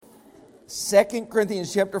2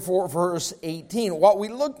 Corinthians chapter 4, verse 18. While we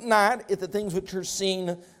look not at the things which are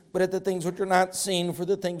seen, but at the things which are not seen, for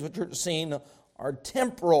the things which are seen are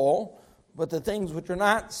temporal, but the things which are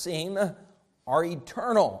not seen are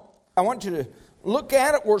eternal. I want you to look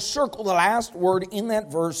at it or circle the last word in that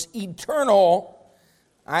verse, eternal.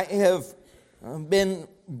 I have been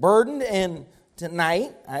burdened, and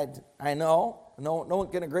tonight, I know no one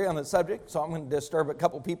can agree on the subject, so I'm going to disturb a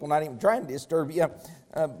couple people, not even trying to disturb you.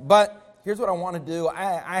 But here's what I want to do.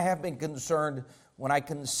 I have been concerned when I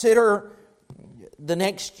consider the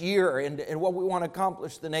next year and what we want to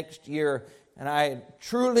accomplish the next year. And I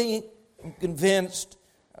truly am convinced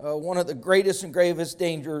one of the greatest and gravest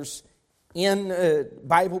dangers in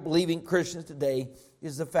Bible-believing Christians today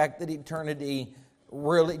is the fact that eternity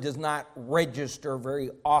really does not register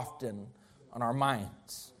very often on our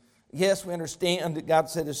minds. Yes, we understand that God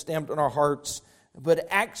said it's stamped on our hearts, but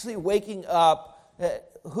actually waking up,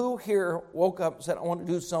 who here woke up and said, I want to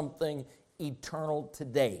do something eternal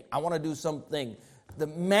today. I want to do something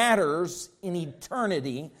that matters in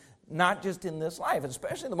eternity, not just in this life,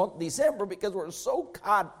 especially in the month of December, because we're so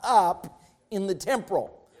caught up in the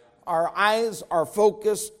temporal. Our eyes, our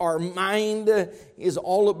focus, our mind is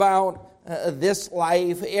all about this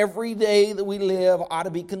life. Every day that we live ought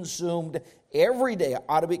to be consumed. Every day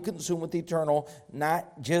ought to be consumed with the eternal,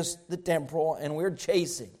 not just the temporal. And we're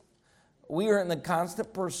chasing. We are in the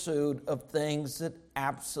constant pursuit of things that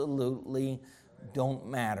absolutely don't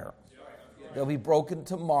matter. They'll be broken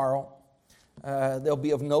tomorrow. They'll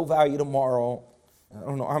be of no value tomorrow. I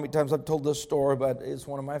don't know how many times I've told this story, but it's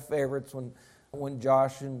one of my favorites. When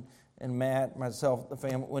Josh and Matt, myself, the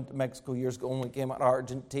family went to Mexico years ago when we came out of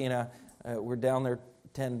Argentina. We're down there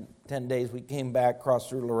 10 days. We came back, crossed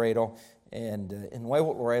through Laredo. And in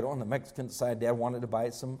Nuevo Laredo, on the Mexican side, Dad wanted to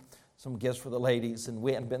buy some gifts for the ladies. And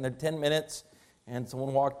we hadn't been there 10 minutes. And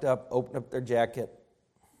someone walked up, opened up their jacket.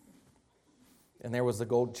 And there was the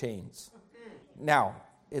gold chains. Now,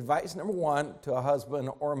 advice number one to a husband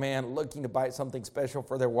or a man looking to buy something special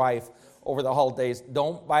for their wife over the holidays,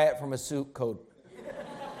 don't buy it from a suit coat.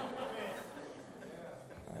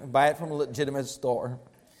 Buy it from a legitimate store.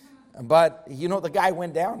 But, the guy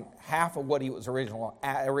went down half of what he was originally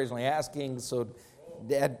asking. So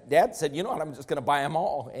Dad said, you know what, I'm just going to buy them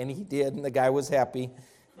all. And he did, and the guy was happy.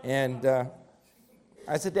 And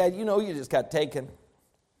I said, Dad, you just got taken.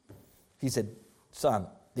 He said, son,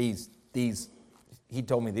 these, he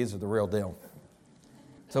told me these are the real deal.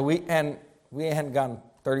 So we hadn't gone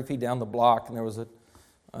 30 feet down the block, and there was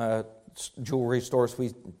a jewelry store. So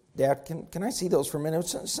Dad, can I see those for a minute?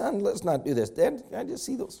 Son, let's not do this. Dad, can I just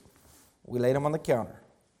see those? We laid them on the counter.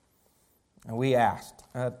 And we asked,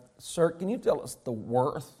 sir, can you tell us the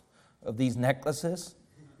worth of these necklaces?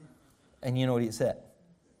 And you know what he said?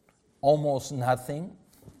 Almost nothing.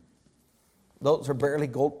 Those are barely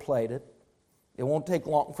gold-plated. It won't take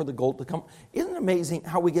long for the gold to come. Isn't it amazing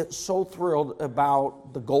how we get so thrilled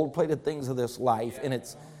about the gold-plated things of this life? And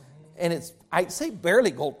it's I'd say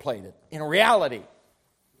barely gold-plated. In reality,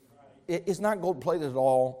 it's not gold-plated at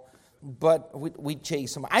all, but we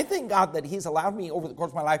chase them. I thank God that He's allowed me over the course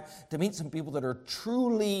of my life to meet some people that are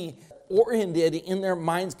truly oriented in their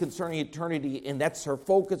minds concerning eternity, and that's their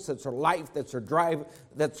focus, that's their life, that's their drive,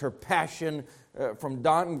 that's their passion. From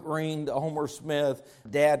Don Green to Homer Smith,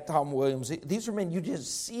 Dad, Tom Williams. These are men, you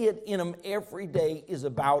just see it in them every day is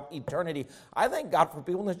about eternity. I thank God for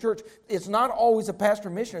people in the church. It's not always a pastor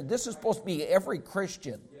missionary. This is supposed to be every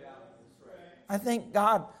Christian. Yeah, that's right. I thank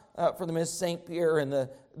God for the Miss St. Pierre and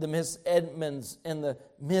the Miss Edmonds and the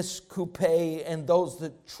Miss Coupe and those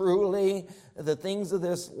that truly, the things of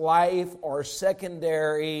this life are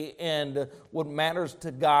secondary and what matters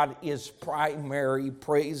to God is primary.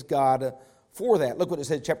 Praise God for that. Look what it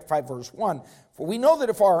says, chapter 5, verse 1. For we know that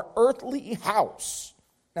if our earthly house,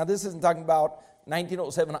 now this isn't talking about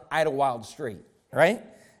 1907 Idlewild Street, right?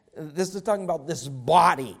 This is talking about this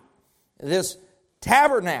body, this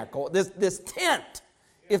tabernacle, this tent.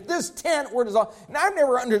 If this tent were dissolved, now I've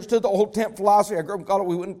never understood the whole tent philosophy. I grew up in Colorado.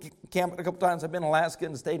 We went camping a couple times. I've been in Alaska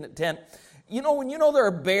and stayed in a tent. When there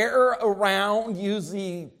are bear around,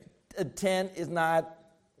 usually a tent is not.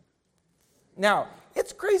 Now,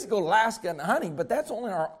 it's crazy to go to Alaska and hunting, but that's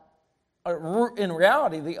only in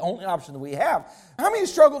reality, the only option that we have. How many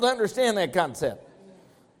struggle to understand that concept?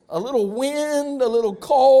 A little wind, a little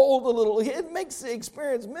cold, it makes the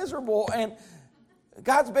experience miserable. And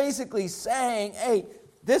God's basically saying, hey,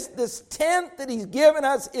 this tent that He's given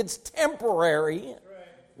us, it's temporary.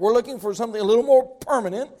 We're looking for something a little more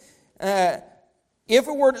permanent. If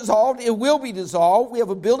it were dissolved, it will be dissolved. We have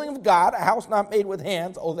a building of God, a house not made with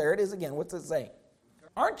hands. Oh, there it is again. What's it saying?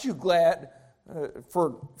 Aren't you glad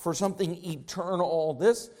for something eternal.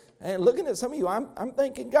 This, and looking at some of you, I'm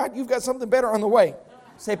thinking, God, you've got something better on the way.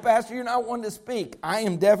 Say, Pastor, you're not one to speak. I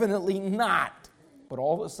am definitely not. But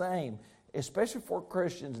all the same, especially for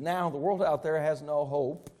Christians, now the world out there has no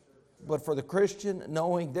hope. But for the Christian,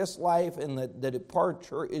 knowing this life and the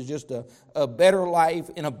departure is just a better life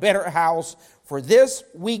in a better house, for this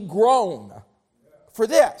we groan. For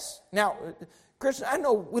this. Now, Christian, I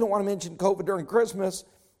know we don't want to mention COVID during Christmas,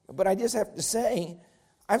 but I just have to say,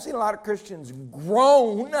 I've seen a lot of Christians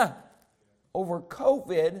groan over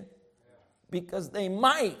COVID because they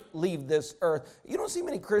might leave this earth. You don't see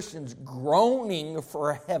many Christians groaning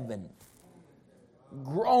for heaven.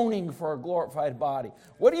 Groaning for a glorified body.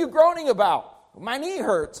 What are you groaning about? My knee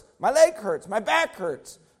hurts. My leg hurts. My back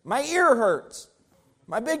hurts. My ear hurts.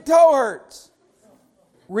 My big toe hurts.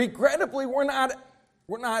 Regrettably, we're not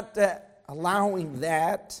allowing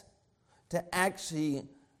that to actually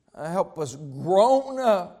help us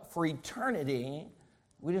groan for eternity.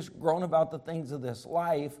 We just groan about the things of this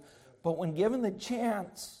life. But when given the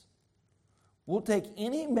chance, we'll take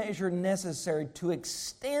any measure necessary to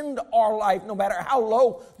extend our life, no matter how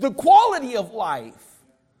low the quality of life.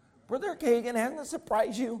 Brother Kagan, hasn't it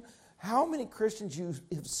surprised you how many Christians you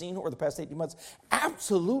have seen over the past 18 months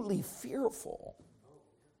absolutely fearful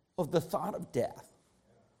of the thought of death?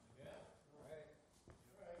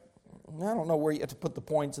 I don't know where you have to put the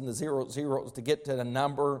points and the zeros to get to the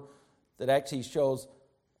number that actually shows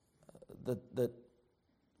that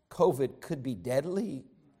COVID could be deadly.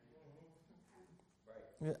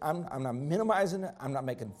 I'm not minimizing it. I'm not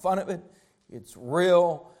making fun of it. It's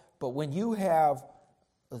real. But when you have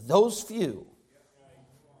those few,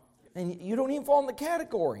 and you don't even fall in the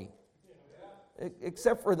category,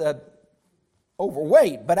 except for the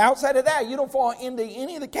overweight. But outside of that, you don't fall into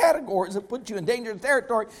any of the categories that put you in dangerous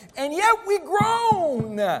territory. And yet we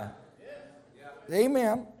groan.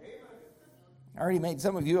 Amen. I already made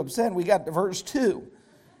some of you upset. We got to verse 2.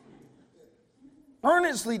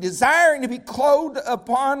 Earnestly desiring to be clothed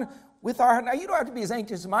upon with our... Now, you don't have to be as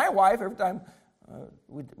anxious as my wife every time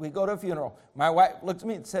we go to a funeral. My wife looks at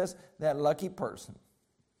me and says, that lucky person.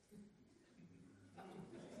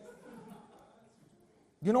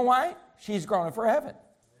 You know why? She's groaning for heaven.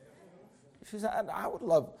 She said, I'd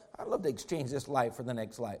love to exchange this life for the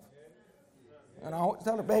next life. And I always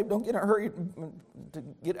tell her, babe, don't get in a hurry to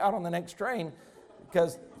get out on the next train,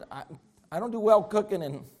 because I don't do well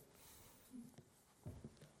cooking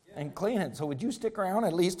and cleaning. So would you stick around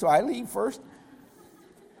at least till I leave first?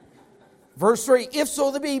 Verse 3, if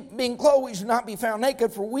so being clothed, we should not be found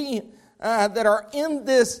naked, for we that are in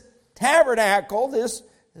this tabernacle, this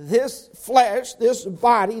flesh, this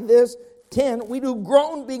body, this tent, we do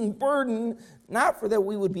groan, being burdened, not for that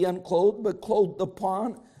we would be unclothed, but clothed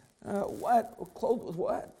upon what? Clothed with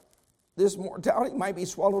what? This mortality might be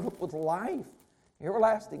swallowed up with life,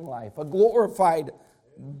 everlasting life, a glorified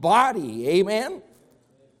body. Amen?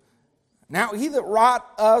 Now, he that wrought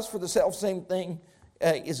us for the selfsame thing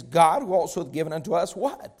is God, who also hath given unto us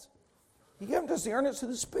what? He gave unto us the earnest of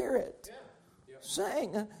the Spirit.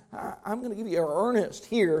 Saying, I'm going to give you an earnest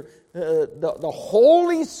here, the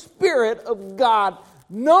Holy Spirit of God,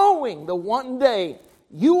 knowing that one day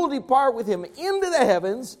you will depart with him into the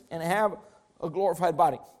heavens and have a glorified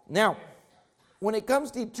body. Now, when it comes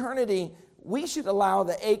to eternity, we should allow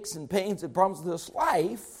the aches and pains and problems of this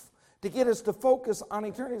life to get us to focus on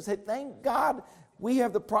eternity and say, thank God we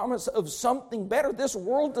have the promise of something better. This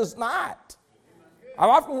world does not. I've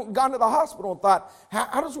often gone to the hospital and thought,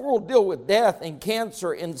 how does the world deal with death and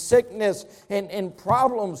cancer and sickness and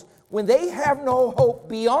problems when they have no hope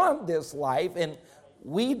beyond this life? And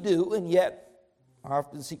we do, and yet I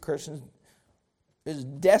often see Christians as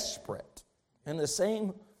desperate in the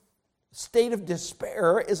same state of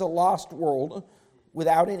despair as a lost world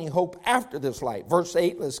without any hope after this life. Verse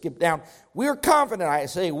 8, let's skip down. We are confident, I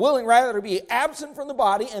say, willing rather to be absent from the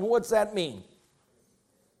body. And what's that mean?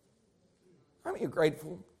 I mean, you're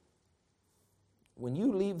grateful. When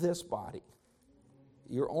you leave this body,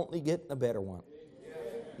 you're only getting a better one.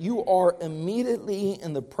 You are immediately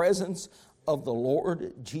in the presence of the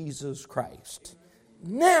Lord Jesus Christ.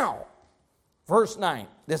 Now, verse 9,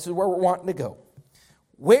 this is where we're wanting to go.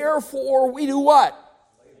 Wherefore we do what?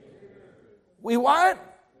 We what?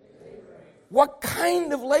 What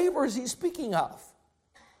kind of labor is he speaking of?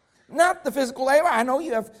 Not the physical labor. I know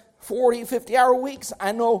you have 40, 50-hour weeks.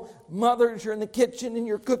 I know mothers, you're in the kitchen and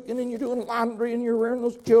you're cooking and you're doing laundry and you're rearing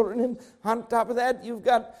those children. And on top of that, you've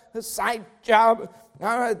got a side job.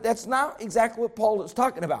 That's not exactly what Paul is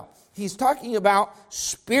talking about. He's talking about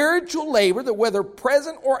spiritual labor, that whether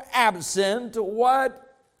present or absent,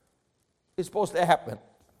 what is supposed to happen?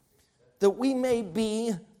 that we may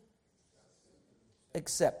be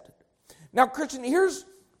accepted. Now, Christian, here's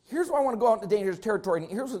where I want to go out into dangerous territory, and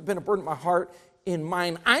here's what's been a burden in my heart and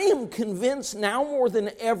mind. I am convinced now more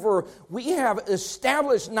than ever we have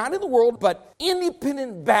established, not in the world, but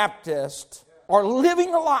independent Baptists are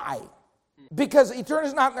living a lie. Because eternity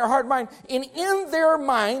is not in their heart and mind. And in their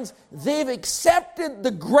minds, they've accepted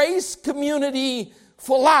the grace community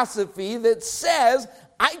philosophy that says,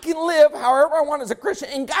 I can live however I want as a Christian,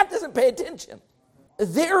 and God doesn't pay attention.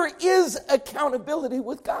 There is accountability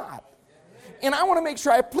with God. And I want to make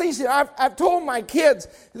sure I please Him. I've told my kids,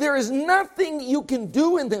 there is nothing you can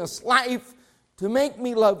do in this life to make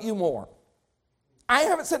me love you more. I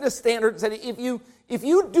haven't set a standard and said, if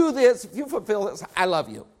you do this, if you fulfill this, I love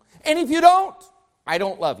you. And if you don't, I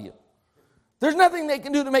don't love you. There's nothing they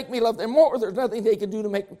can do to make me love them more. There's nothing they can do to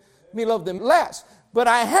make me love them less. But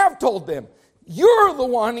I have told them, you're the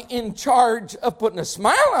one in charge of putting a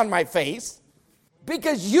smile on my face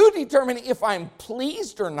because you determine if I'm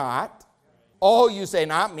pleased or not. Oh, you say,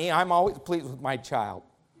 not me. I'm always pleased with my child.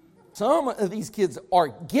 Some of these kids are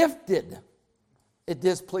gifted at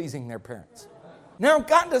displeasing their parents. Now,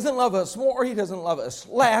 God doesn't love us more, He doesn't love us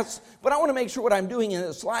less, but I want to make sure what I'm doing in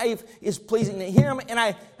this life is pleasing to Him, and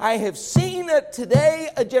I have seen that today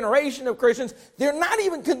a generation of Christians, they're not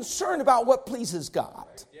even concerned about what pleases God.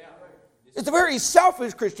 It's a very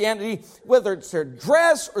selfish Christianity, whether it's their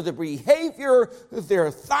dress or their behavior, their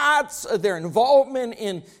thoughts, their involvement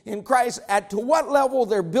in Christ, to what level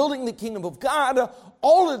they're building the kingdom of God.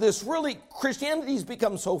 All of this really, Christianity's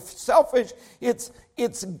become so selfish. It's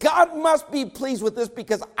God must be pleased with this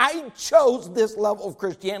because I chose this level of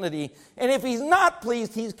Christianity. And if He's not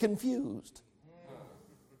pleased, He's confused.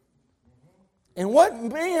 And what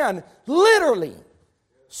man literally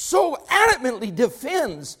so adamantly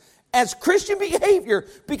defends as Christian behavior,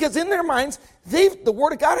 because in their minds, the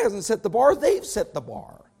Word of God hasn't set the bar, they've set the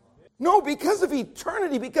bar. No, because of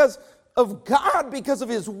eternity, because of God, because of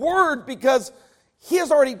His Word, because He has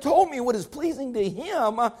already told me what is pleasing to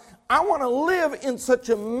Him, I want to live in such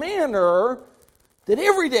a manner that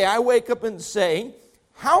every day I wake up and say,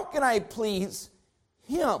 how can I please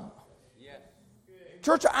Him?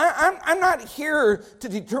 Church, I'm not here to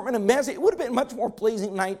determine a message. It would have been much more pleasing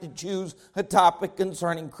tonight to choose a topic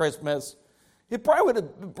concerning Christmas. It probably would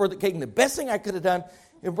have been Brother Kagan. The best thing I could have done,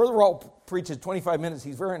 if Brother Raul preaches 25 minutes,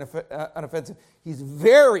 he's very unoffensive. He's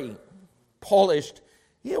very polished.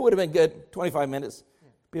 Yeah, it would have been good, 25 minutes.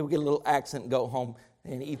 People get a little accent and go home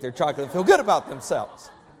and eat their chocolate and feel good about themselves.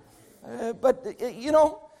 But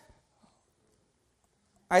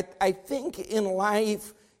I think in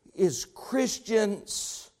life, as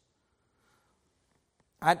Christians,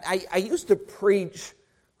 I used to preach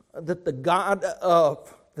that the God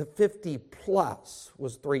of the 50 plus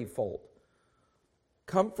was threefold: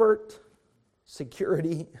 comfort,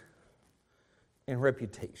 security, and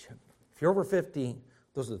reputation. If you're over 50,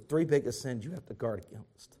 those are the three biggest sins you have to guard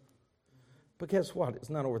against. But guess what? It's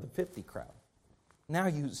not over the 50 crowd. Now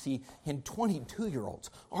you see in 22-year-olds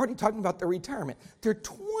already talking about their retirement. They're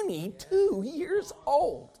 22 years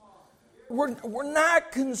old. We're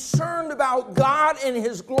not concerned about God and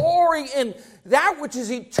His glory and that which is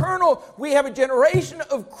eternal. We have a generation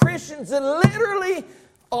of Christians that literally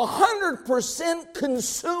 100%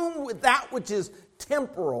 consumed with that which is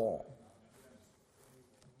temporal.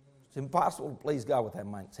 It's impossible to please God with that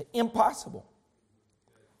mind. Say, impossible.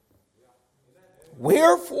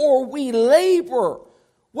 Wherefore we labor.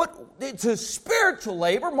 It's a spiritual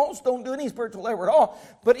labor. Most don't do any spiritual labor at all.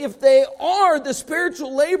 But if they are, the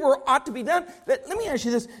spiritual labor ought to be done. Let me ask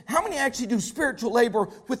you this. How many actually do spiritual labor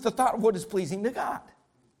with the thought of what is pleasing to God?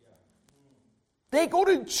 They go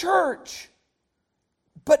to church,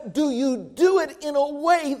 but do you do it in a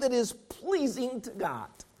way that is pleasing to God?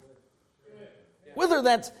 Whether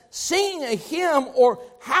that's singing a hymn or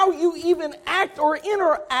how you even act or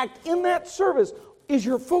interact in that service, is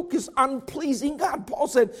your focus on pleasing God? Paul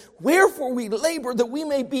said, wherefore we labor that we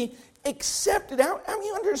may be accepted. How do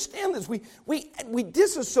you understand this? We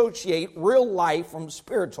disassociate real life from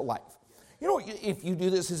spiritual life. You know, if you do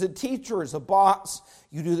this as a teacher, as a boss,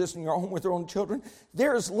 you do this in your home with your own children,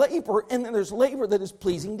 there's labor, and then there's labor that is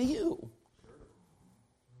pleasing to you.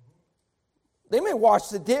 They may wash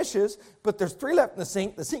the dishes, but there's 3 left in the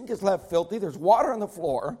sink. The sink is left filthy. There's water on the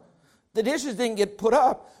floor. The dishes didn't get put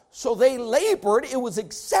up, so they labored. It was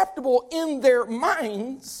acceptable in their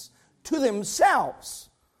minds to themselves,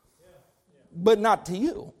 but not to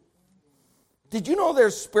you. Did you know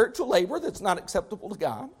there's spiritual labor that's not acceptable to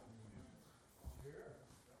God?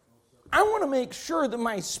 I want to make sure that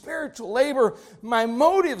my spiritual labor, my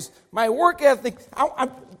motives, my work ethic,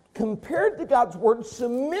 compared to God's Word,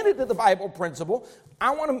 submitted to the Bible principle,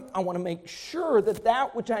 I want to make sure that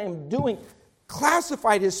that which I am doing,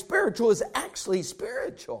 classified as spiritual, is actually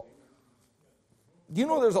spiritual. Do you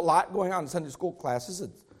know there's a lot going on in Sunday school classes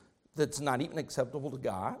that's not even acceptable to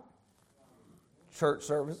God? Church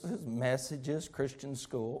services, messages, Christian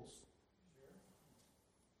schools.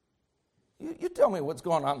 You tell me what's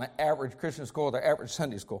going on in the average Christian school or the average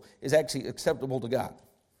Sunday school is actually acceptable to God.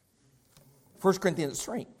 1 Corinthians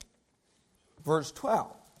 3, verse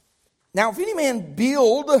 12. Now, if any man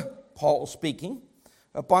build, Paul speaking,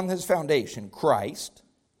 upon his foundation, Christ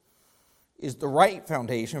is the right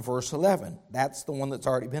foundation, verse 11. That's the one that's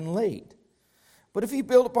already been laid. But if he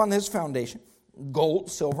build upon this foundation,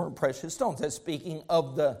 gold, silver, and precious stones, that's speaking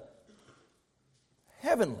of the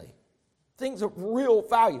heavenly, things of real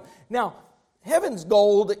value. Now, heaven's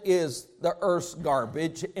gold is the earth's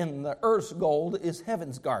garbage, and the earth's gold is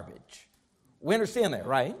heaven's garbage. We understand that,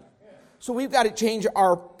 right? So we've got to change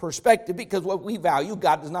our perspective, because what we value,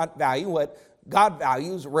 God does not value. What God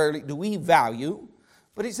values, rarely do we value.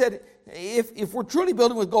 But he said, if we're truly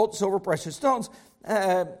building with gold, silver, precious stones,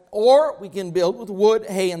 or we can build with wood,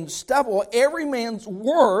 hay, and stubble, every man's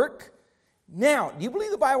work. Now, do you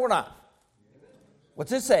believe the Bible or not?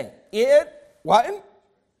 What's it say? It, what?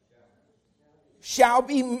 Shall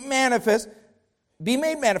be manifest, be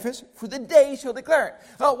made manifest, for the day shall declare it.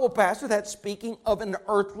 Oh, well, Pastor, that's speaking of an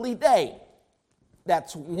earthly day.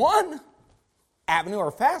 That's one avenue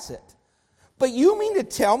or facet. But you mean to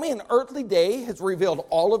tell me an earthly day has revealed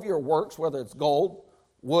all of your works, whether it's gold,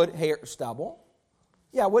 wood, hay, or stubble?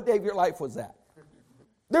 Yeah, what day of your life was that?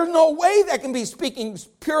 There's no way that can be speaking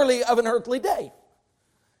purely of an earthly day.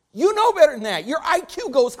 You know better than that. Your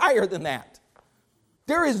IQ goes higher than that.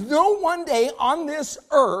 There is no one day on this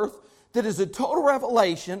earth that is a total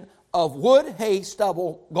revelation of wood, hay,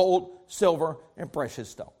 stubble, gold, silver, and precious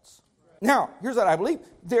stones. Now, here's what I believe.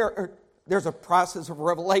 There's a process of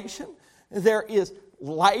revelation. There is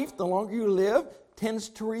life. The longer you live, tends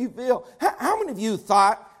to reveal. How many of you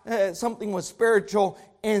thought something was spiritual,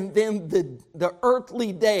 and then the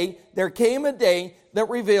earthly day, there came a day that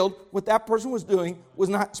revealed what that person was doing was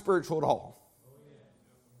not spiritual at all?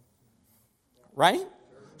 Right?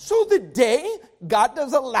 So the day, God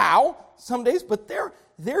does allow some days, but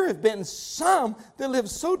there have been some that live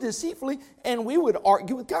so deceitfully, and we would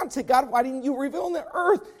argue with God and say, God, why didn't you reveal on the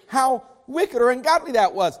earth how wicked or ungodly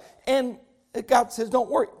that was? And God says, don't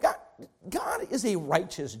worry. God is a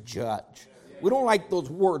righteous judge. We don't like those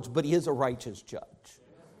words, but he is a righteous judge.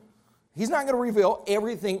 He's not going to reveal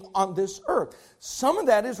everything on this earth. Some of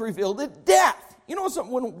that is revealed at death. You know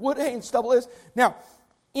when wood, hay, and stubble is? Now,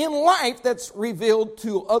 in life, that's revealed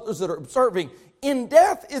to others that are observing. In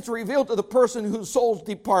death, it's revealed to the person whose souls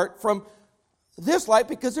depart from this life,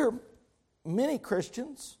 because there are many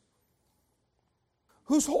Christians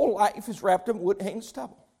whose whole life is wrapped in wood, hay, and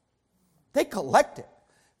stubble. They collect it.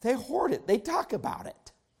 They hoard it. They talk about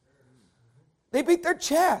it. They beat their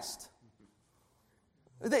chest.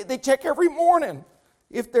 They check every morning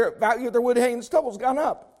if their value of their wood, hay, and stubble's gone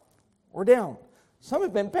up or down. Some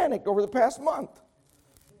have been panicked over the past month,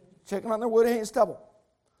 checking on their wood, hay, and stubble.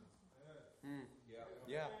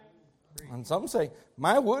 Yeah. And some say,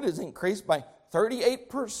 my wood has increased by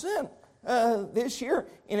 38% this year,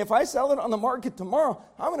 and if I sell it on the market tomorrow,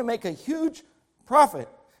 I'm going to make a huge profit.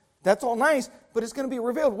 That's all nice, but it's going to be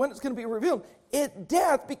revealed. When it's going to be revealed? At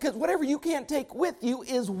death, because whatever you can't take with you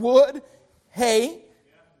is wood, hay.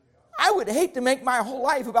 I would hate to make my whole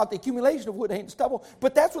life about the accumulation of wood, hay, and stubble,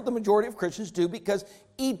 but that's what the majority of Christians do, because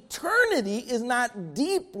eternity is not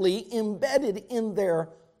deeply embedded in their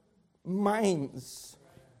minds.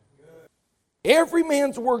 Every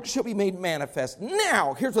man's work shall be made manifest.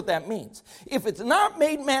 Now, here's what that means. If it's not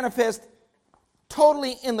made manifest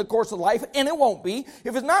totally in the course of life, and it won't be,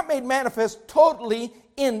 if it's not made manifest totally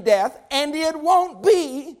in death, and it won't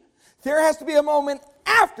be, there has to be a moment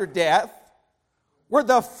after death where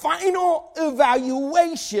the final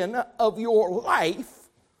evaluation of your life,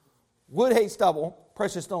 wood, hay, stubble,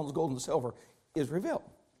 precious stones, gold, and silver, is revealed.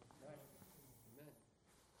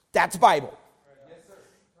 That's Bible.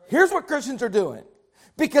 Here's what Christians are doing.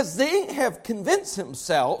 Because they have convinced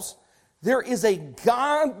themselves there is a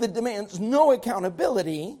God that demands no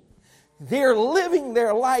accountability, they're living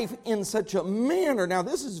their life in such a manner. Now,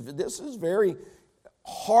 this is very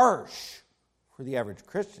harsh for the average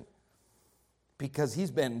Christian, because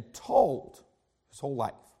he's been told his whole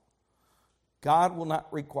life, God will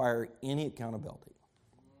not require any accountability.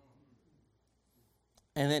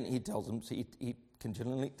 And then he tells him, he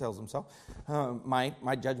continually tells himself,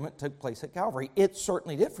 my judgment took place at Calvary. It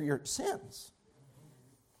certainly did for your sins.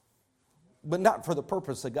 but not for the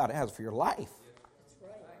purpose that God has for your life.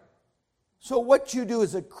 So what you do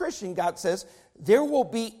as a Christian, God says, there will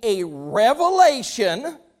be a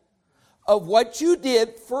revelation of what you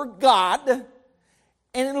did for God, and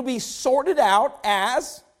it'll be sorted out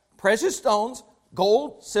as precious stones,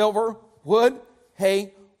 gold, silver, wood,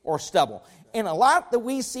 hay, or stubble. And a lot that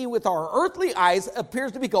we see with our earthly eyes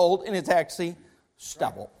appears to be gold, and it's actually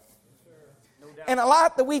stubble. And a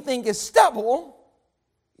lot that we think is stubble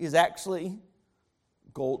is actually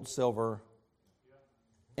gold, silver,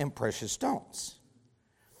 and precious stones.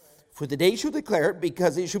 For the day shall declare it,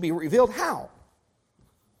 because it shall be revealed how?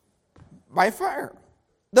 By fire.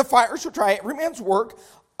 The fire shall try every man's work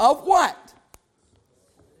of what?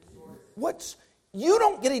 You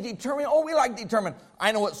don't get to determine, we like to determine,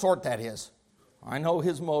 I know what sort that is. I know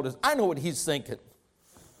his motives. I know what he's thinking.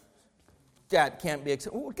 That can't be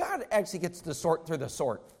accepted. Well, God actually gets to sort through the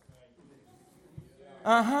sort.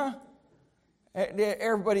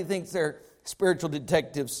 Everybody thinks they're spiritual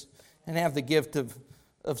detectives and have the gift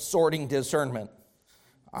of sorting discernment.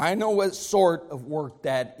 I know what sort of work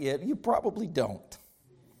that is. You probably don't.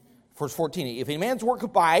 Verse 14, if any man's work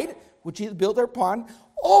abide, which he has built thereupon,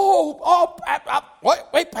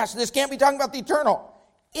 wait, Pastor, this can't be talking about the eternal.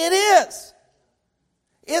 It is.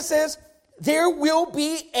 It says there will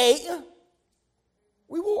be a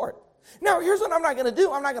reward. Now, here's what I'm not going to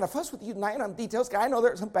do. I'm not going to fuss with you tonight on details. I know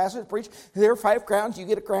there are some pastors preach. There are 5 crowns. You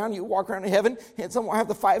get a crown. You walk around in heaven. And some will have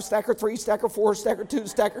the 5-stacker, 3-stacker, 4-stacker,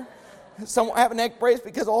 2-stacker. Some will have a neck brace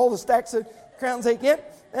because of all the stacks of crowns they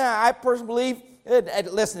get. I personally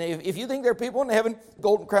believe, listen, if you think there are people in heaven,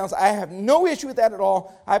 golden crowns, I have no issue with that at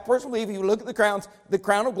all. I personally believe if you look at the crowns, the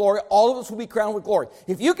crown of glory, all of us will be crowned with glory.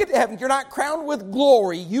 If you get to heaven, you're not crowned with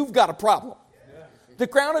glory, you've got a problem. The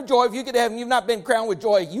crown of joy, if you get to heaven, you've not been crowned with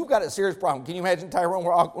joy, you've got a serious problem. Can you imagine Tyrone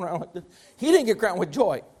walking around like this? He didn't get crowned with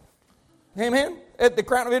joy. Amen? At the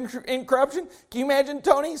crown of incorruption, can you imagine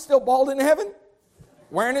Tony still bald in heaven?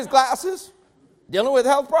 Wearing his glasses? Dealing with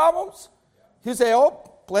health problems? You say,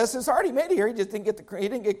 bless his heart, he made it here. He just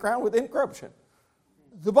didn't get crowned with incorruption.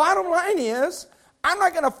 The bottom line is, I'm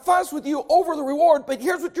not going to fuss with you over the reward, but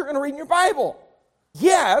here's what you're going to read in your Bible.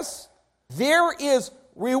 Yes, there is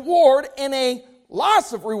reward and a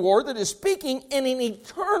loss of reward that is speaking in an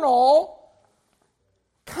eternal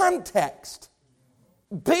context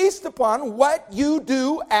based upon what you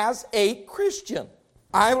do as a Christian.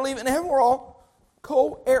 I believe in heaven we're all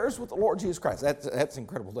co-heirs with the Lord Jesus Christ. That's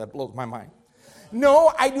incredible. That blows my mind.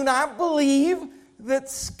 No, I do not believe that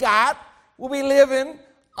Scott will be living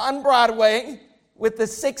on Broadway with the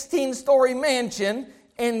 16-story mansion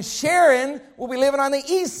and Sharon will be living on the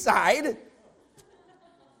east side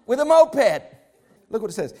with a moped. Look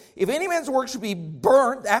what it says. If any man's work should be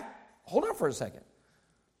burned, hold on for a second.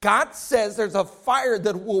 God says there's a fire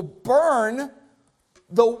that will burn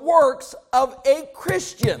the works of a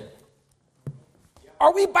Christian.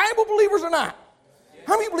 Are we Bible believers or not?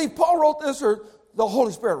 How many believe Paul wrote this or the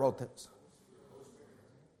Holy Spirit wrote this?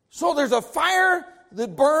 So there's a fire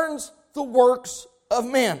that burns the works of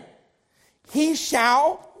men. He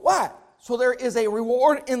shall what? So there is a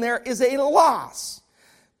reward and there is a loss.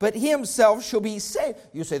 But he himself shall be saved.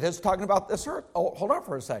 You say, this is talking about this earth. Oh, hold on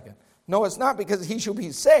for a second. No, it's not, because he shall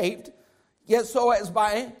be saved. Yet so as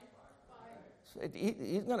by...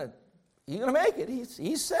 He's going to make it.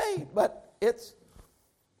 He's saved. But there's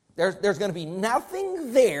going to be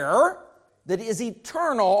nothing there that is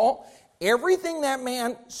eternal. Everything that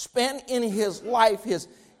man spent in his life,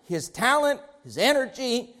 his talent, his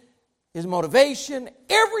energy, his motivation,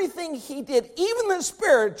 everything he did, even the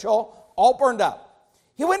spiritual, all burned up.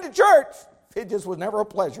 He went to church. It just was never a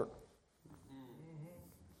pleasure.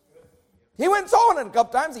 He went and saw it a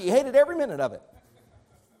couple times. He hated every minute of it.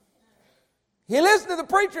 He listened to the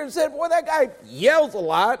preacher and said, boy, that guy yells a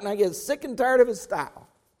lot, and I get sick and tired of his style.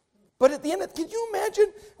 But at the end, can you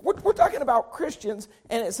imagine? We're talking about Christians,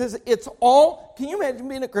 and it says it's all, can you imagine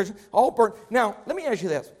being a Christian? All burned. Now, let me ask you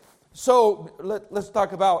this. So let's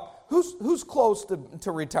talk about who's close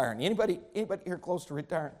to retiring. Anybody here close to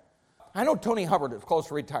retiring? I know Tony Hubbard is close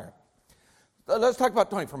to retiring. Let's talk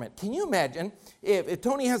about Tony for a minute. Can you imagine if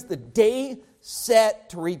Tony has the day set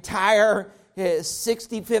to retire, his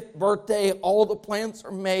 65th birthday, all the plans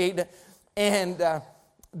are made, and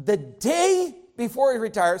the day before he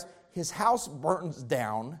retires, his house burns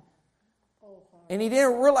down, and he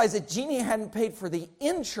didn't realize that Jeannie hadn't paid for the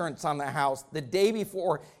insurance on the house the day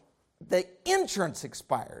before the insurance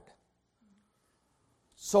expired.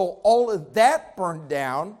 So all of that burned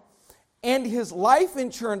down. And his life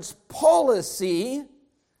insurance policy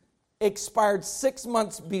expired 6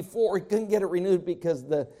 months before. He couldn't get it renewed because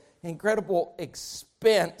the incredible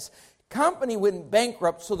expense. company went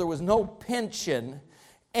bankrupt, so there was no pension.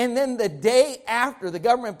 And then the day after, the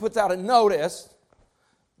government puts out a notice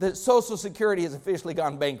that Social Security has officially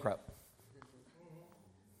gone bankrupt.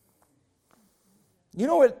 You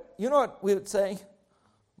know what we would say?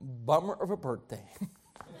 Bummer of a birthday.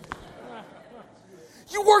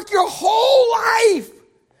 You work your whole life,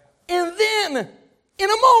 and then, in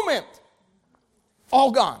a moment,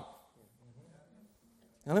 all gone.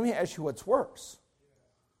 Now let me ask you what's worse.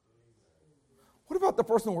 What about the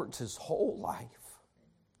person who works his whole life?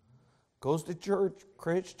 Goes to church,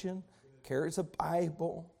 Christian, carries a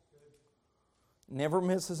Bible, never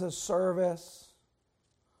misses a service,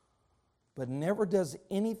 but never does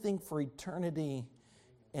anything for eternity,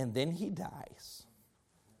 and then he dies.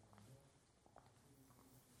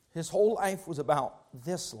 His whole life was about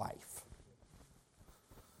this life.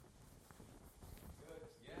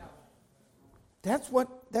 That's what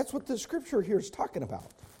the scripture here is talking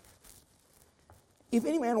about. If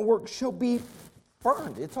any man works shall be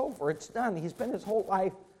burned. It's over. It's done. He spent his whole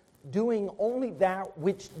life doing only that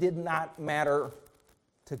which did not matter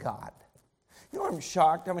to God. You know, I'm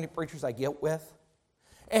shocked how many preachers I get with,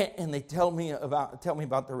 and they tell me about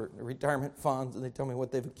their retirement funds, and they tell me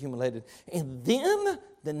what they've accumulated, and then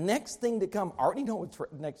the next thing to come, I already know what's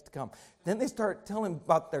next to come. Then they start telling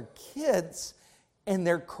about their kids and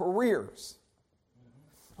their careers.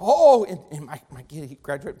 Oh, and my kid, he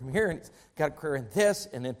graduated from here, and he's got a career in this,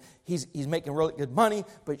 and then he's making really good money,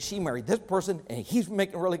 but she married this person, and he's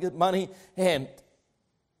making really good money, and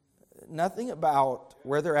nothing about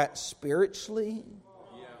where they're at spiritually,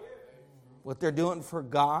 what they're doing for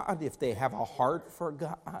God, if they have a heart for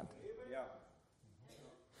God.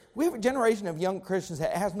 We have a generation of young Christians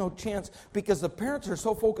that has no chance because the parents are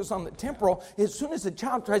so focused on the temporal. As soon as the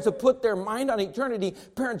child tries to put their mind on eternity,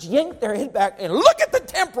 parents yank their head back and look at the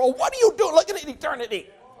temporal. What are you doing looking at eternity?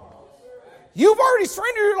 You've already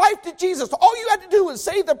surrendered your life to Jesus. All you had to do was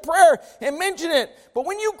say the prayer and mention it. But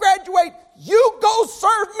when you graduate, you go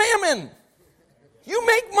serve mammon. You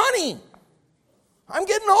make money. I'm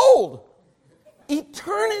getting old.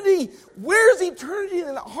 Eternity. Where's eternity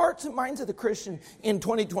in the hearts and minds of the Christian in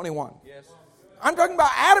 2021? Yes. I'm talking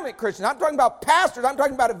about adamant Christians. I'm talking about pastors. I'm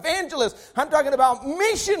talking about evangelists. I'm talking about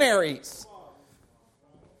missionaries.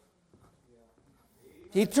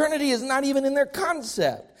 Eternity is not even in their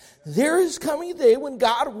concept. There is coming a day when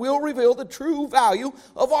God will reveal the true value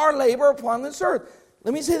of our labor upon this earth.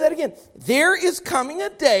 Let me say that again. There is coming a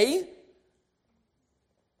day,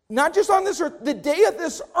 not just on this earth, the day of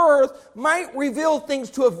this earth might reveal things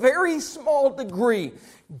to a very small degree.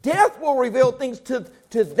 Death will reveal things to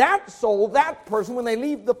that soul, that person, when they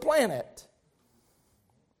leave the planet.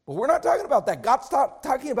 But we're not talking about that. God's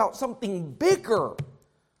talking about something bigger.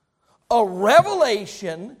 A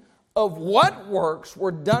revelation of what works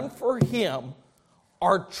were done for Him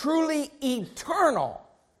are truly eternal.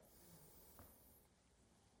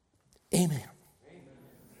 Amen.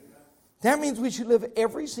 That means we should live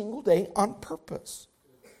every single day on purpose.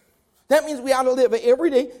 That means we ought to live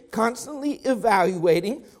every day constantly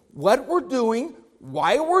evaluating what we're doing,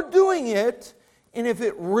 why we're doing it, and if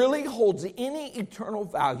it really holds any eternal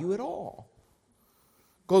value at all.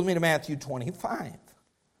 Go with me to Matthew 25.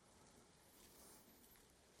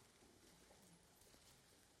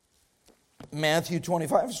 Matthew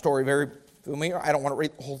 25, a story very familiar. I don't want to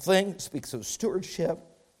read the whole thing. It speaks of stewardship.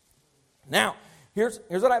 Now, here's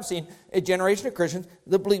what I've seen. A generation of Christians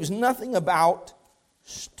that believes nothing about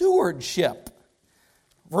stewardship.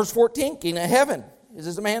 Verse 14, King of heaven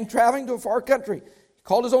is a man traveling to a far country. He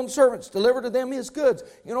called his own servants, delivered to them his goods.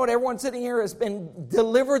 You know what? Everyone sitting here has been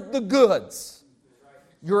delivered the goods.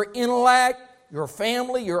 Your intellect, your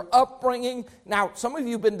family, your upbringing. Now, some of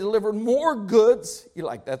you have been delivered more goods. You're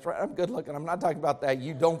like, that's right, I'm good looking. I'm not talking about that.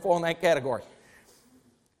 You don't fall in that category.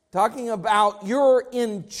 Talking about you're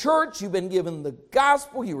in church, you've been given the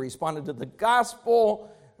gospel, you responded to the gospel,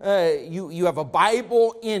 you have a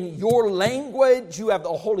Bible in your language, you have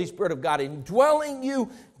the Holy Spirit of God indwelling you.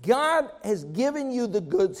 God has given you the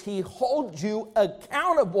goods. He holds you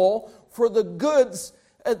accountable for the goods.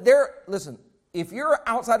 Listen, if you're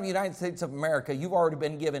outside of the United States of America, you've already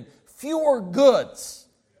been given fewer goods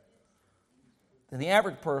than the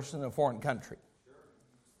average person in a foreign country.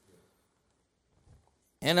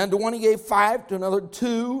 And unto one he gave 5, to another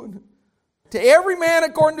 2, to every man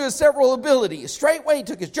according to his several ability. Straightway he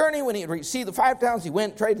took his journey. When he had received the 5 talents, he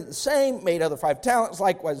went, traded the same, made other 5 talents,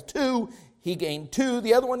 likewise 2. He gained 2.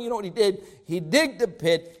 The other one, you know what he did? He digged a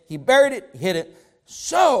pit, he buried it, hid it.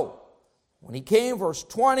 So, when he came, verse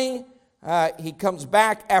 20, he comes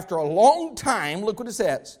back after a long time. Look what it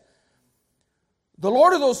says. The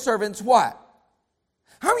Lord of those servants, what?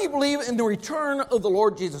 How many believe in the return of the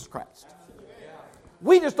Lord Jesus Christ?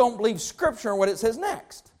 We just don't believe Scripture and what it says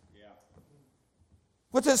next.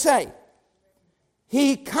 What's it say?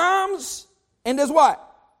 He comes and does what?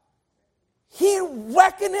 He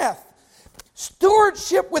reckoneth.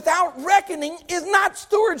 Stewardship without reckoning is not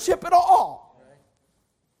stewardship at all.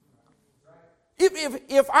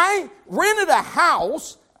 If I rented a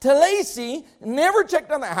house to Lacey, never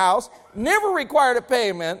checked on the house, never required a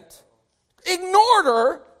payment, ignored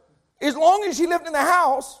her, as long as she lived in the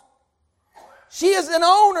house, she is an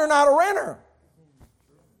owner, not a renter.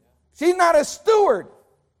 She's not a steward.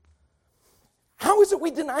 How is it we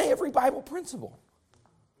deny every Bible principle?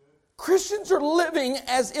 Christians are living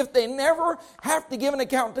as if they never have to give an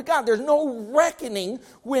account to God. There's no reckoning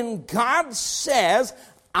when God says,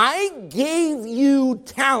 I gave you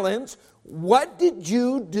talents. What did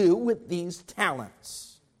you do with these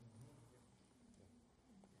talents?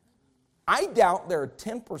 I doubt there are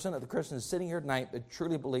 10% of the Christians sitting here tonight that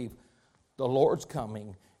truly believe the Lord's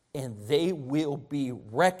coming and they will be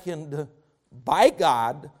reckoned by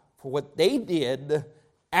God for what they did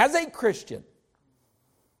as a Christian.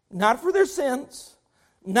 Not for their sins,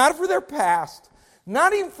 not for their past,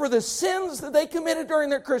 not even for the sins that they committed during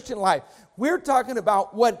their Christian life. We're talking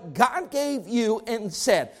about what God gave you and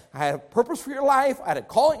said, I had a purpose for your life, I had a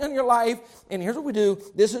calling on your life, and here's what we do.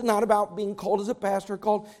 This is not about being called as a pastor,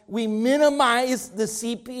 we minimize the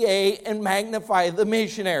CPA and magnify the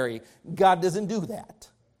missionary. God doesn't do that.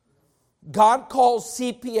 God calls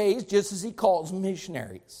CPAs just as He calls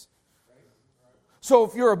missionaries. So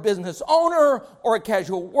if you're a business owner or a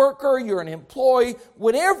casual worker, you're an employee,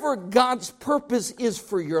 whatever God's purpose is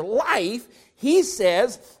for your life, He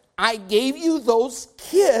says, I gave you those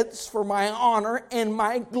kids for my honor and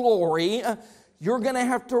my glory. You're going to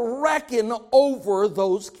have to reckon over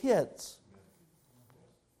those kids.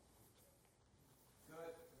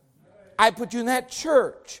 I put you in that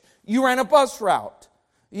church. You ran a bus route.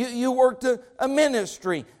 You worked a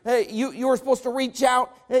ministry. You were supposed to reach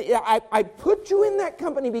out. I put you in that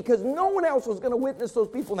company because no one else was going to witness those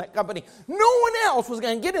people in that company. No one else was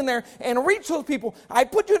going to get in there and reach those people. I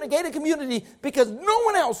put you in a gated community because no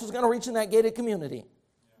one else was going to reach in that gated community.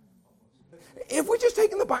 If we're just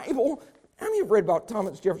taking the Bible, how many have read about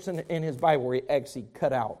Thomas Jefferson in his Bible where he actually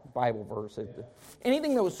cut out Bible verses?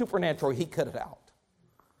 Anything that was supernatural, he cut it out.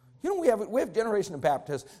 You know, we have a generation of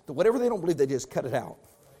Baptists that whatever they don't believe, they just cut it out.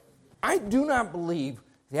 I do not believe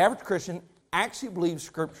the average Christian actually believes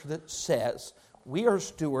Scripture that says we are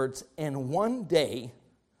stewards, and one day,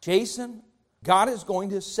 Jason, God is going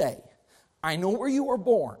to say, I know where you were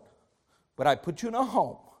born, but I put you in a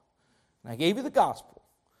home, and I gave you the gospel,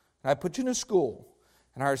 and I put you in a school,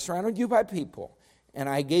 and I surrounded you by people, and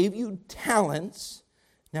I gave you talents.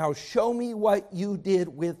 Now show me what you did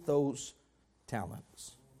with those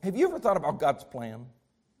talents. Have you ever thought about God's plan?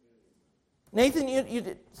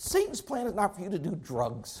 Nathan, Satan's plan is not for you to do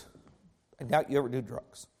drugs. I doubt you ever do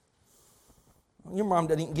drugs. Your mom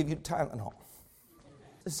doesn't even give you Tylenol.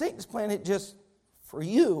 Satan's plan is just for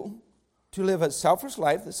you to live a selfish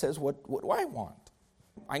life that says, what do I want?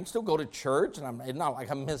 I can still go to church, and it's not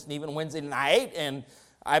like I'm missing even Wednesday night, and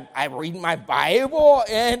I'm reading my Bible,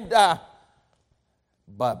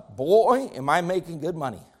 but boy, am I making good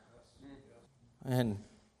money. And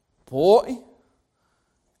boy,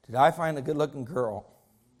 did I find a good-looking girl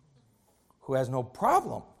who has no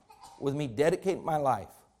problem with me dedicating my life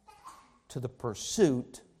to the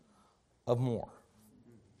pursuit of more.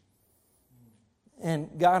 And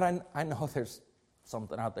God, I know there's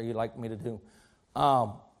something out there you'd like me to do.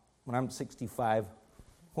 When I'm 65,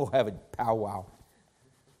 we'll have a powwow.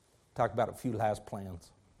 Talk about a few last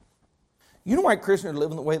plans. You know why Christians are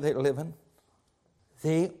living the way they're living?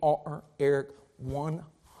 They are, Eric,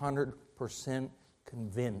 100%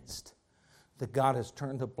 convinced that God has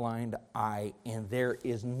turned a blind eye and there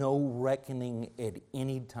is no reckoning at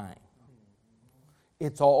any time.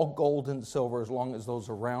 It's all gold and silver as long as those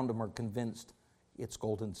around them are convinced it's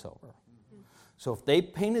gold and silver. So if they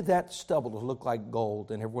painted that stubble to look like gold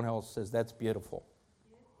and everyone else says that's beautiful,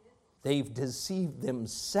 they've deceived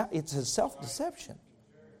themselves. It's a self-deception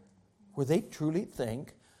where they truly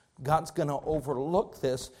think God's going to overlook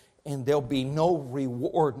this and there'll be no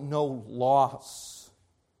reward, no loss.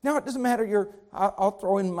 Now, it doesn't matter. I'll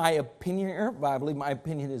throw in my opinion here. I believe my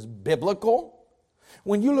opinion is biblical.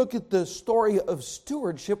 When you look at the story of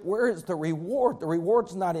stewardship, where is the reward? The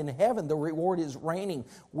reward's not in heaven. The reward is reigning.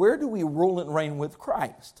 Where do we rule and reign with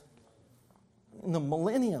Christ? In the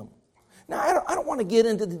millennium. Now, I don't want to get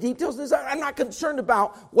into the details of this. I'm not concerned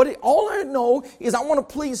about all I know is I want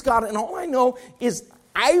to please God, and all I know is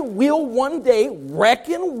I will one day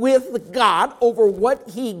reckon with God over what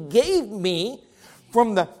He gave me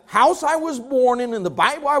from the house I was born in and the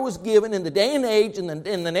Bible I was given in the day and age and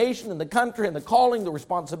in the nation and the country and the calling, the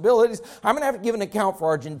responsibilities. I'm going to have to give an account for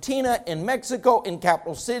Argentina and Mexico and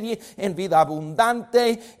Capital City and Vida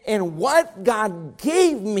Abundante and what God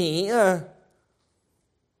gave me.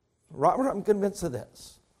 Robert, I'm convinced of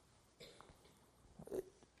this.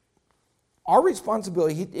 Our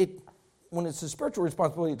responsibility, when it's a spiritual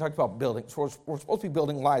responsibility, it talks about building. So we're supposed to be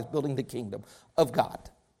building lives, building the kingdom of God.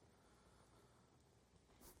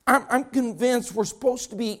 I'm convinced we're supposed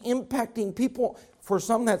to be impacting people. For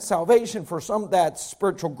some that's salvation, for some that's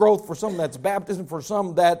spiritual growth, for some that's baptism, for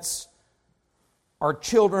some that's our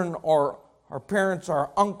children or our parents,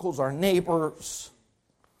 our uncles, our neighbors.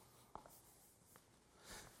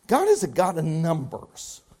 God is a God of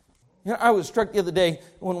numbers. You know, I was struck the other day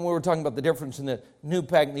when we were talking about the difference in the new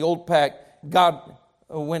pact and the old pact. God,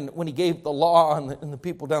 when He gave the law and the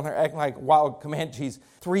people down there acting like wild Comanches,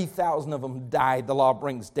 3,000 of them died. The law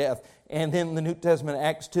brings death. And then the New Testament,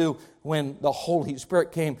 Acts 2, when the Holy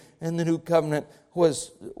Spirit came and the new covenant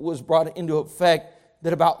was brought into effect,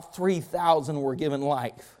 that about 3,000 were given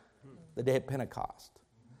life the day of Pentecost.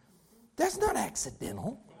 That's not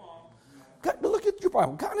accidental. God, look at your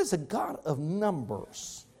Bible. God is a God of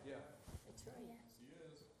numbers.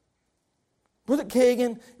 Brother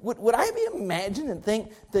Kagan, would I be imagine and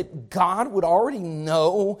think that God would already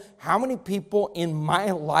know how many people in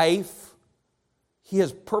my life He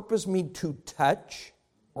has purposed me to touch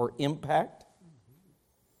or impact?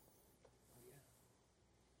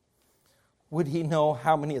 Would He know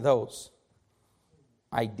how many of those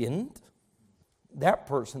I didn't? That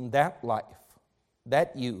person, that life,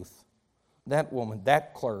 that youth, that woman,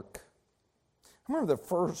 that clerk. I remember the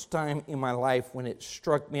first time in my life when it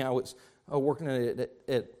struck me. I was working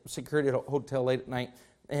at security at a hotel late at night,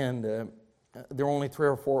 and there were only 3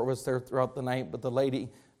 or 4 of us there throughout the night, but the lady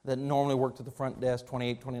that normally worked at the front desk,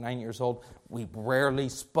 28, 29 years old, we rarely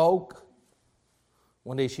spoke.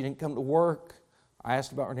 One day she didn't come to work. I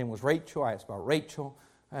asked about her name was Rachel. I asked about Rachel.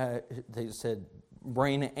 They said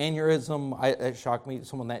brain aneurysm. It shocked me,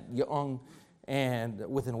 someone that young, and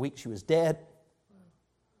within a week she was dead.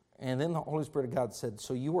 And then the Holy Spirit of God said,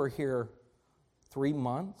 so you were here 3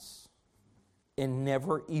 months and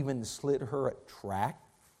never even slid her a track?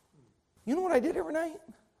 You know what I did every night?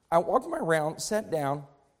 I walked my round, sat down,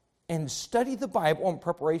 and studied the Bible in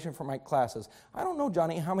preparation for my classes. I don't know,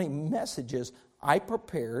 Johnny, how many messages I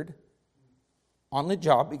prepared on the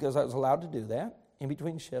job because I was allowed to do that in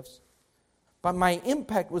between shifts. But my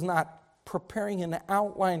impact was not preparing an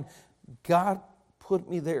outline. God put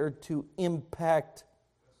me there to impact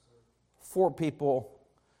 4 people,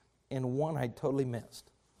 and 1 I totally missed.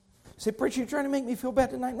 Say, preacher, you're trying to make me feel bad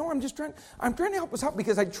tonight? No, I'm trying to help us out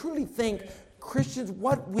because I truly think Christians,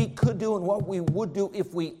 what we could do and what we would do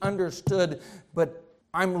if we understood, but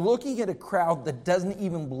I'm looking at a crowd that doesn't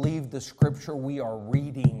even believe the scripture we are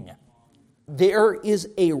reading. There is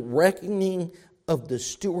a reckoning of the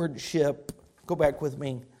stewardship. Go back with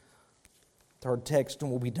me to our text and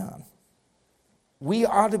we'll be done. We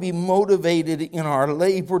ought to be motivated in our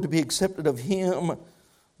labor to be accepted of Him,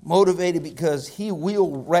 motivated because He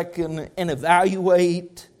will reckon and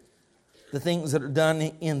evaluate the things that are done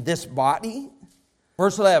in this body.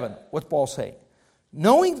 Verse 11, what's Paul saying?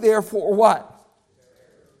 Knowing therefore what?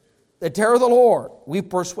 The terror of the Lord, we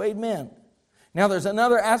persuade men. Now there's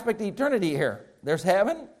another aspect of eternity here. There's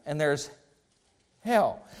heaven and there's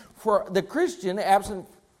hell. For the Christian, absent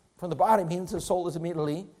from the body means the soul is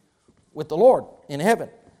immediately with the Lord in heaven.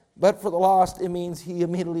 But for the lost, it means he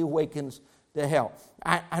immediately awakens to hell.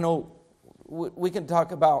 I know we can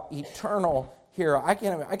talk about eternal here. I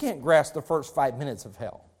can't grasp the first 5 minutes of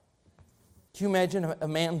hell. Can you imagine a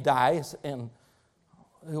man dies and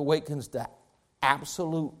he awakens to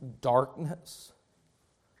absolute darkness,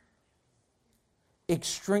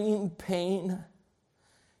 extreme pain,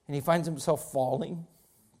 and he finds himself falling,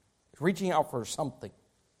 reaching out for something.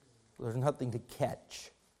 There's nothing to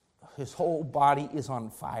catch. His whole body is on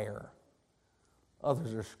fire.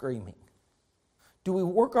 Others are screaming. Do we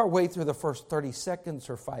work our way through the first 30 seconds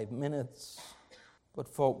or 5 minutes? But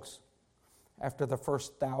folks, after the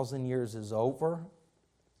first 1,000 years is over,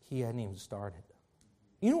 he hadn't even started.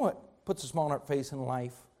 You know what puts a smile on our face in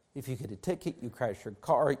life? If you get a ticket, you crash your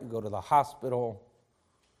car, you go to the hospital,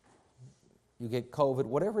 you get COVID,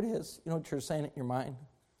 whatever it is, you know what you're saying in your mind?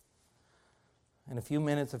 In a few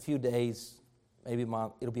minutes, a few days, maybe a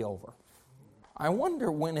month, it'll be over. I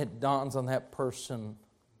wonder when it dawns on that person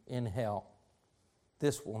in hell,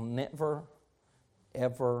 this will never,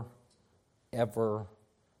 ever, ever,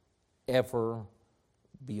 ever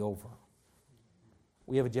be over.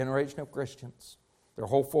 We have a generation of Christians. Their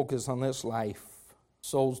whole focus on this life.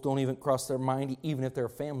 Souls don't even cross their mind, even if they're a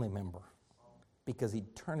family member, because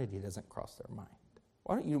eternity doesn't cross their mind.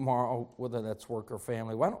 Why don't you tomorrow, whether that's work or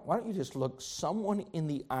family, why don't you just look someone in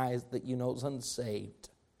the eyes that you know is unsaved,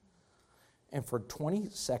 and for 20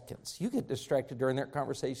 seconds, you get distracted during their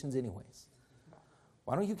conversations anyways.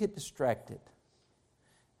 Why don't you get distracted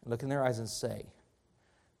and look in their eyes and say,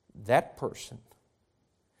 that person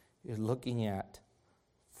is looking at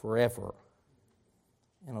forever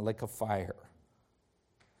in a lake of fire.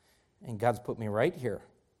 And God's put me right here.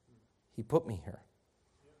 He put me here.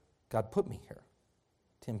 God put me here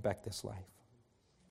to impact this life.